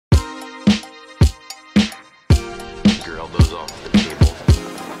those off the table.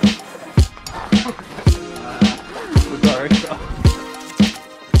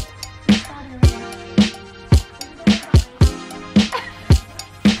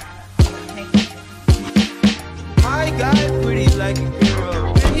 My guy pretty like a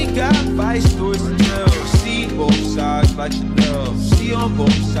girl, and he got 5 stories to tell. See both sides like Chanel. See on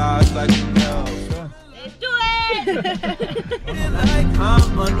both sides like Chanel. Let's do it! Like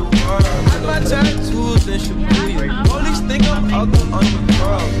I'm underworld. Like my tattoos and Shibuya. Police think I'm ugly on the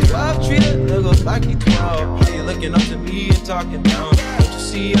world. Love treat a nigga like he 12. They looking up to me and talking down. Don't you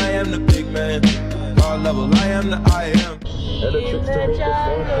see I am the big man? God level, I am the I am.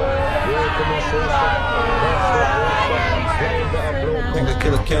 Think I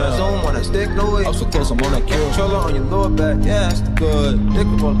kill a killer, don't wanna stick no way. Also close, I'm on that kill. Controller on your lower back, yeah, that's good. Dick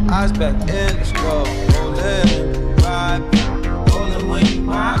roll the eyes back in the skull. Rollin', ride, rollin' when you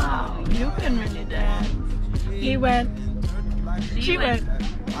ride. Wow, you can really dance. He went. She went.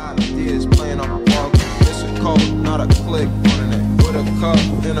 Ideas playing on the wall. It's a code, not a click. Running it with a cup,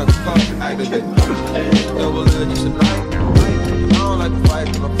 in a cup. Activate. Double edges tonight. I don't like to fight,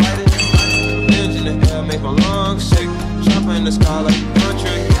 but I'm fighting. Hands in the air, make my lungs sick. Jumping in the sky like a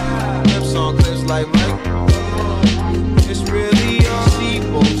country. Lips on clips like Mike. It's really all. See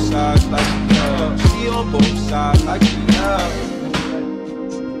both sides like you love. See on both sides like you love.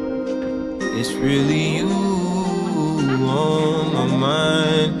 It's really you on my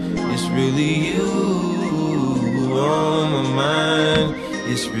mind. It's really you on my mind.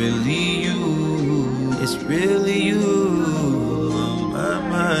 It's really you. It's really you on my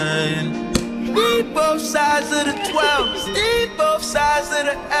mind. See both sides of the 12. See both sides of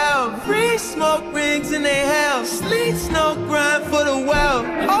the L. Free smoke rings in their hell. Sleet snow grind for the well.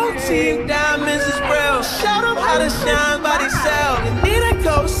 Whole team diamonds is real. Show them how to shine by themselves. You need a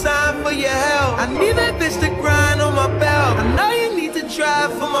cosign for your help. I need that bitch to grind on my belt. I know you need to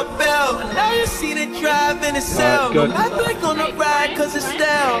drive for my belt. I know you see the drive in itself. I click on the ride cause it's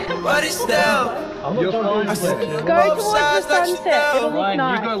stale, but it's stale. Go towards the sunset. It'll look Ryan,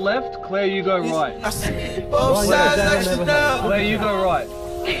 nice. you go left. Claire, you go right. Both sides like Chanel. Claire, you go right.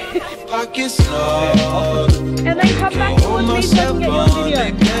 Pockets snug. And then come back towards me so I can get your video.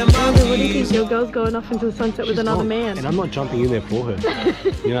 What do you think? Your girl's going off into the sunset with another man. And I'm not jumping in there for her.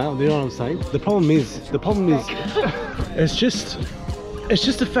 You know what I'm saying? The problem is, it's just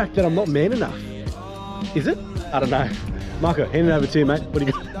the fact that I'm not man enough. Is it? I don't know. Marco, hand it over to you, mate. What do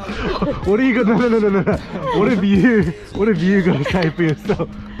you got? What do you got? No. What have you got to say for yourself?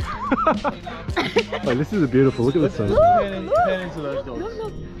 Oh, this is beautiful. Look at the sun.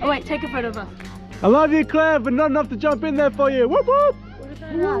 Oh wait, take a photo of us. I love you, Claire, but not enough to jump in there for you. Whoop whoop.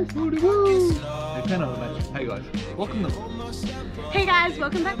 Hey guys, welcome to. Hey guys,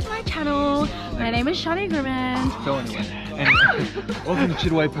 welcome back to my channel. My name is Shani Grimmond. So anyway, welcome to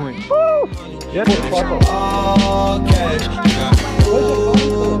Chittaway Point. Woo! Yeah. All cash, got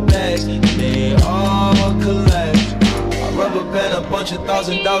full bags, they all collect. I rubber band a bunch of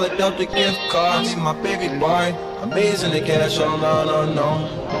 $1,000 Delta gift cards. I mean my baby boy, amazing the cash, oh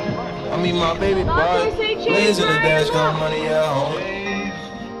no. I mean my baby boy, blazing the dash, got money at home.